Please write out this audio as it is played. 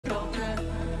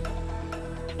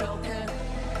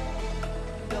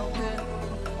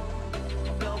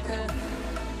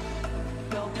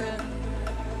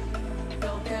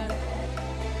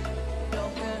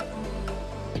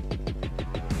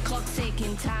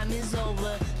time is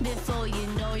over. Before you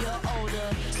know you're older,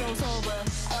 so sober,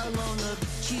 alone. Look,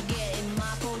 you get in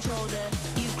my cold shoulder.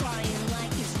 You crying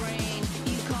like it's rain.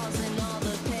 You causing all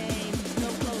the pain. No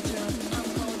closure, I'm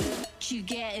colder. You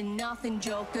getting nothing,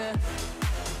 Joker.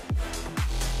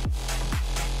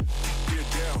 Get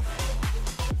down.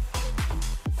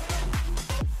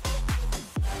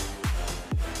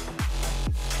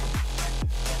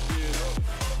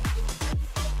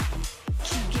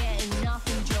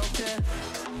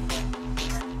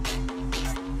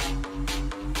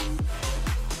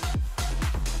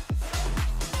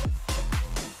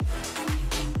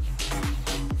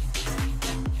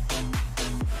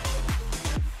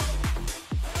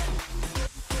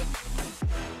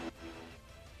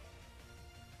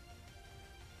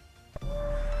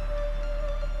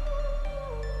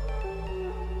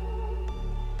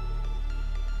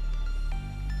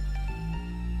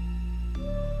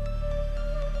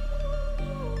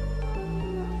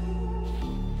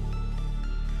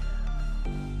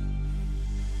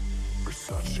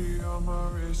 On my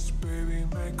wrist, baby,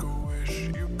 make a wish.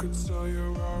 You could sell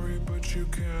your Rari, but you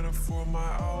can't afford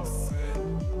my outfit.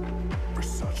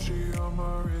 Versace on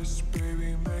my wrist,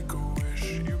 baby, make a wish.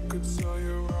 You could sell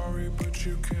your Rari, but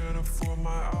you can't afford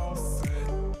my outfit.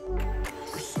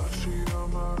 Versace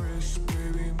on my wrist,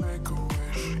 baby, make a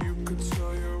wish. You could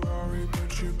sell your Rari,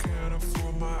 but you can't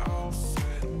afford my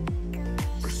outfit.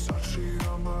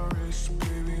 Versace on my wrist,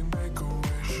 baby, make a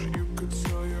wish. You could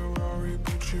sell your Rari,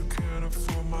 but you can't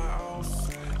afford my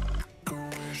outfit. Go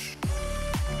wish.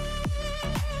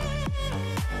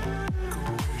 Go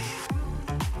wish.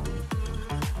 Go wish.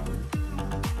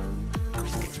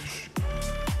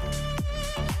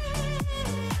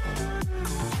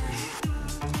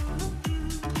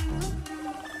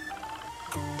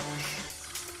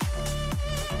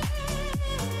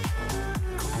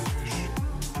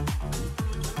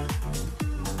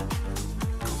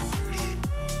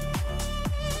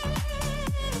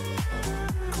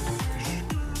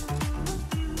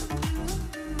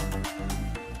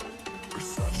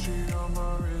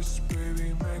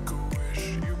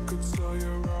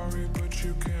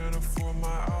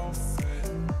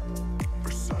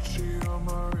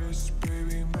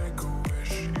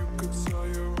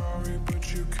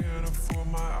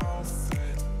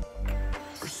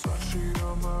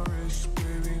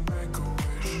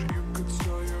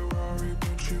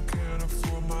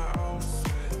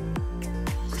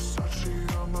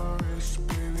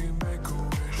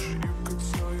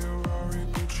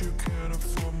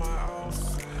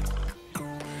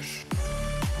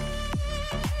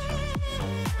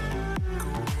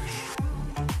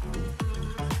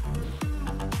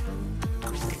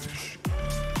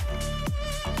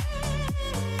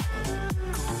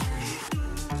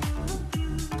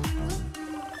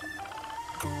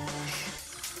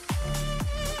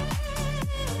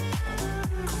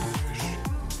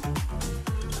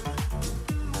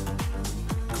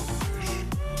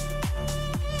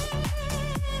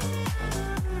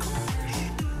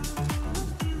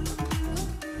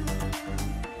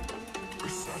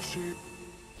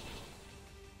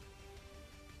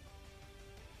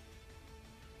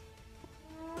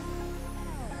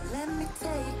 Let me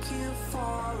take you for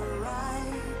a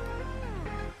ride,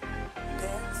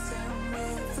 dancing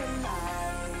with the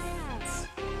lights,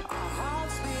 our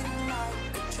hearts beating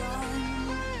like a drum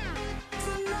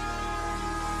tonight.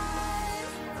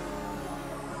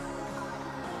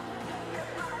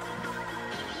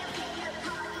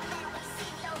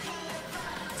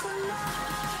 Tonight.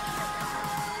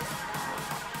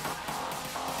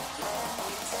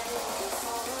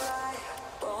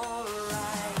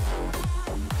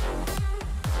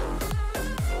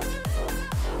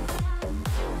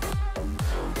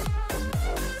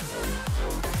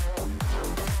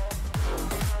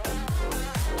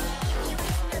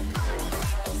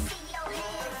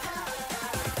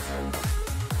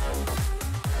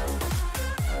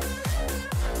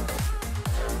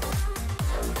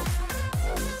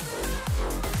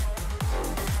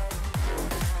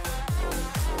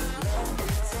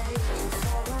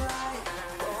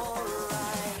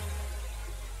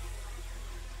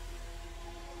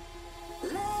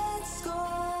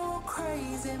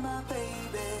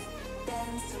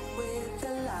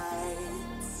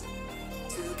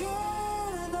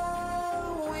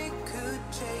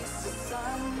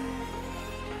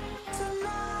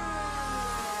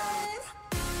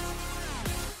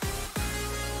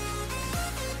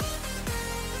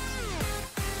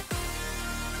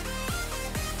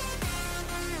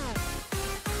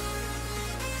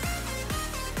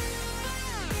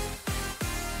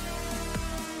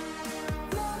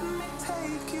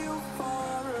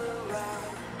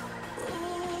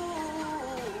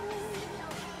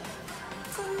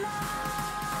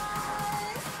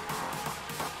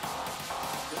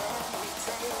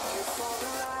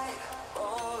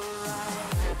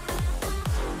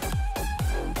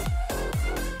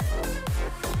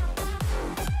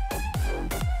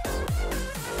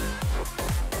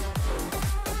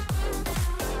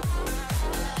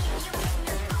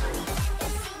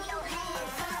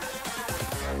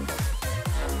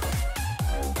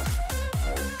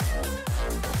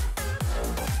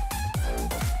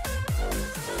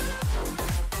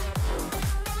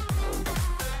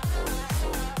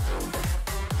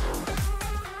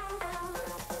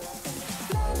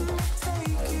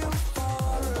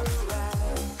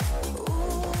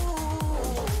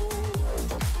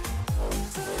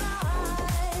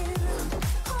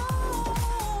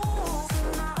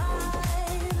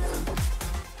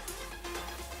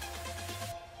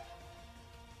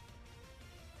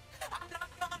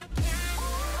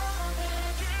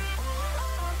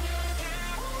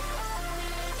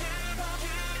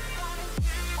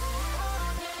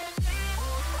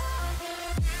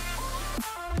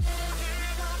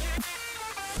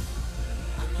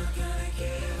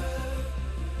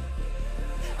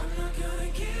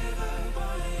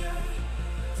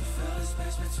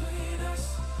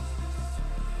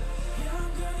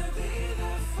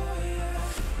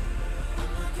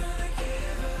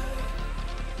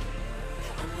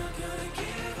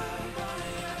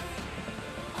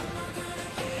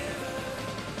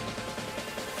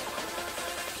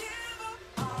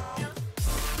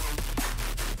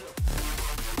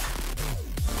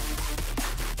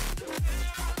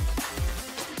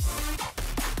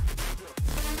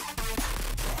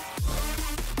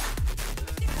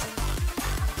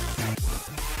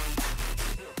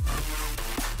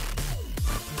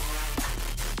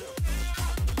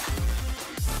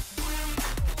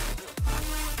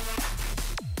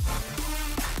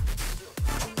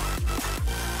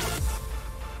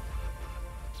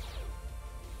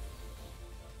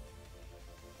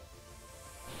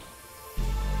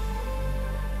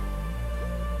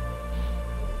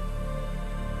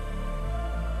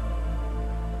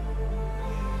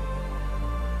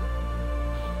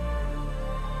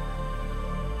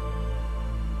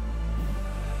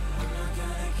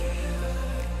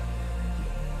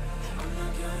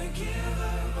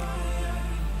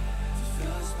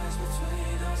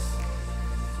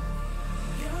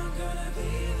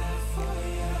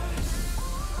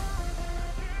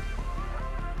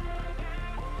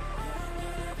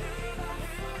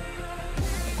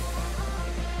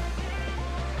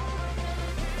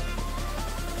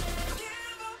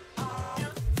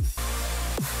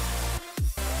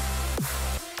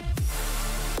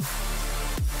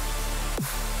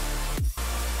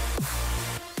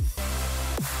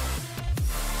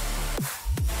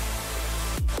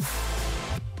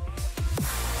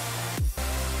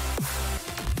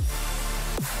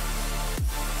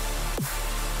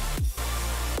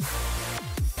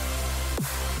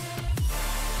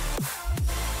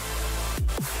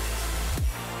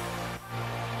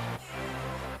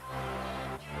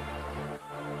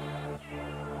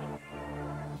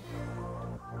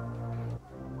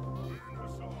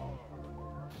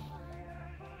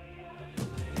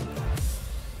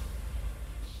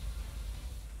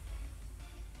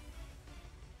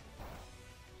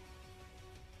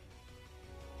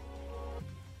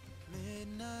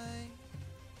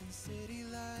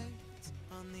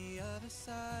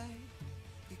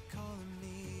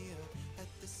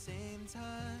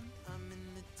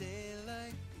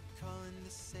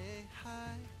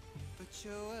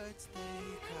 your words, they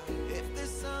cry. If there's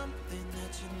something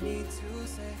that you need to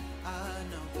say, I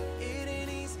know it ain't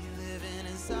easy living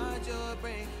inside your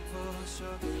brain, for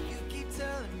sure. You keep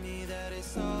telling me that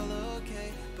it's all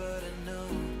okay, but I know,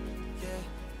 yeah,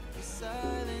 your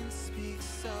silence speaks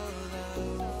so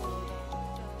loud.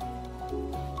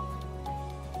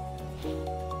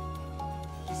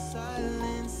 Your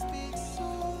silence speaks so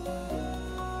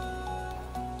loud,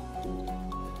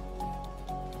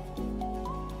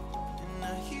 and I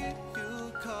hear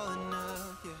you calling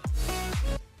out, yeah.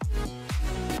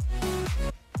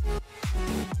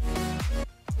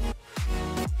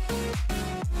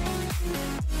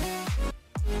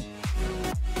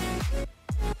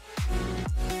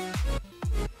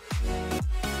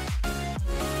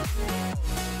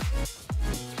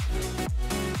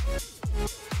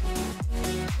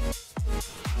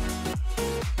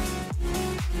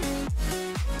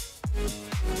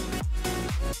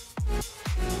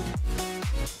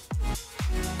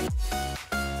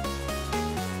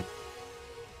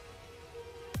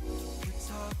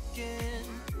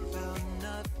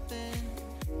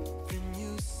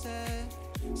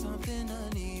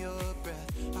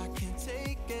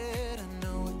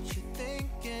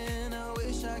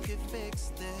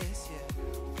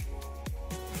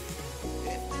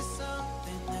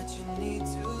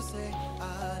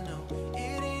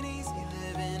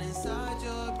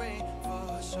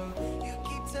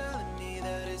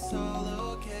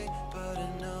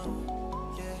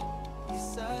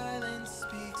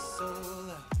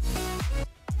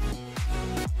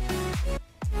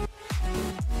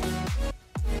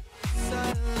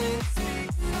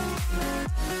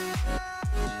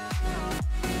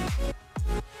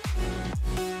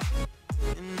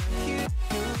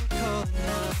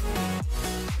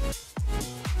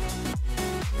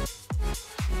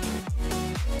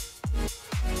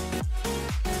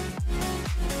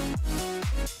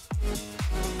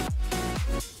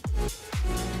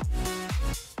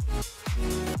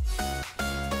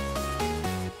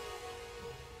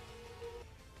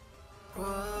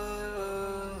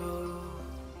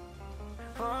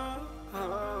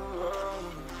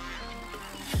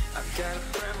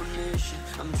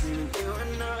 I'm dreaming you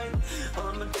and I.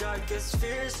 All my darkest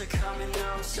fears are coming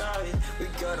outside. We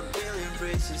got a billion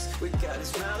races, we got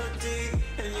this melody,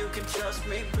 and you can trust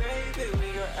me, baby,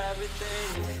 we got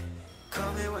everything.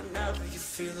 Call me whenever you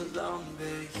feel alone,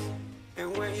 babe,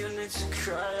 and when you need to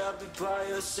cry, I'll be by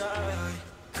your side.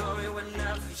 Call me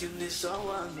whenever you need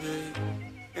someone, babe,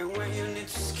 and when you need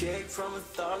to escape from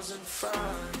 1,000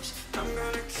 fires. I'm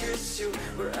gonna kiss you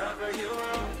wherever you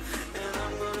are, and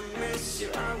I'm gonna miss you,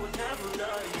 I will never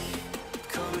lie.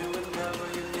 Call me whenever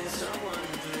you need someone,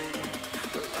 babe.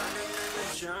 We're running in the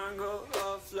jungle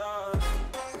of love.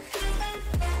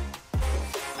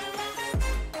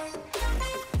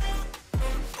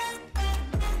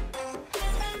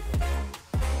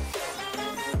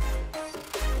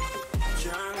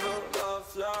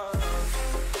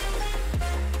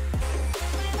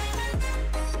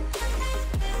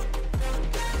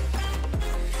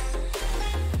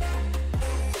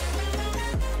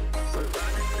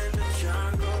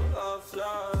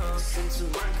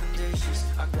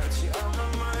 I got you on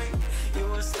my mind. You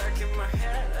were stuck in my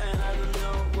head and I don't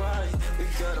know why. We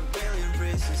got a billion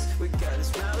races, we got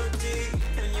this melody,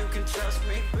 and you can trust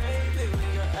me, baby, we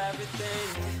got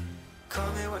everything.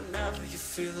 Call me whenever you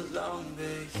feel alone,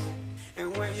 babe,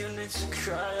 and when you need to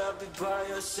cry, I'll be by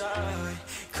your side.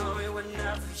 Call me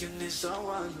whenever you need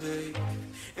someone, babe,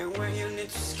 and when you need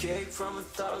to escape from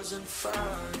 1,000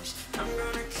 fires. I'm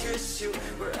gonna kiss you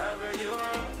wherever you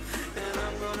are, and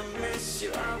I'm gonna miss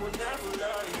you, I will never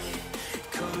lie.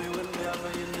 Call me whenever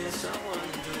you need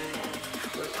someone, babe.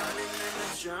 We're running in the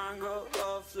jungle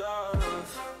of love.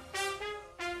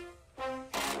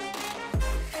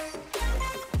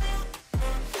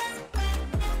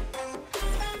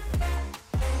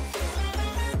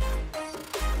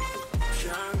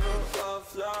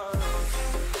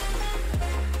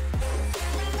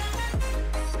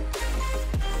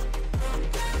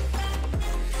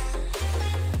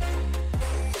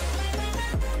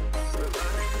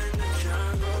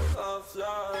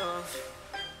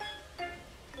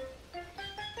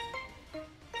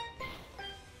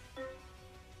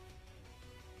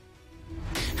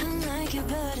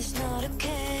 But it's not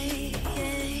okay,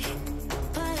 yeah.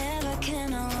 Whatever,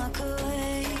 can I walk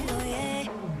away, oh yeah.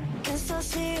 Can still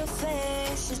see your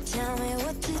face, so tell me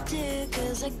what to do,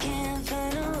 cause I can't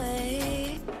find a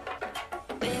way.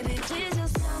 Baby, please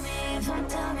just tell me if I'm,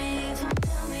 tell me if I'm,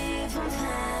 tell me if I'm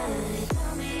fine.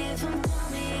 Tell me if I'm, tell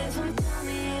me if I'm, tell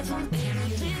me if I'm, baby,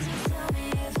 please just tell me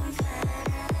if I'm fine.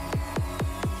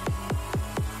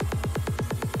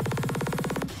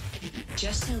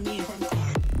 Just tell me if I'm cool.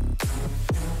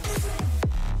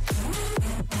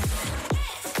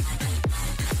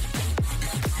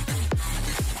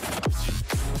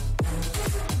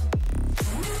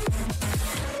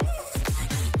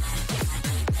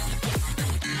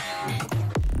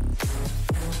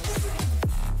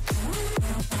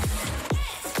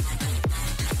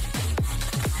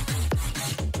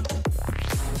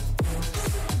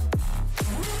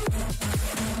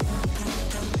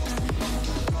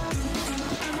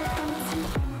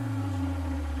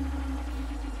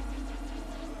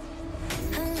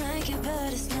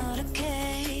 But it's not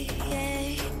okay.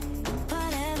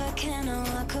 Whatever, can I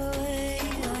walk away?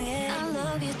 Oh yeah. I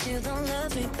love you too, don't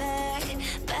love me back.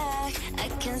 I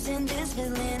can't stand this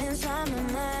feeling inside my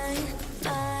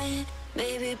mind.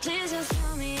 Baby, please just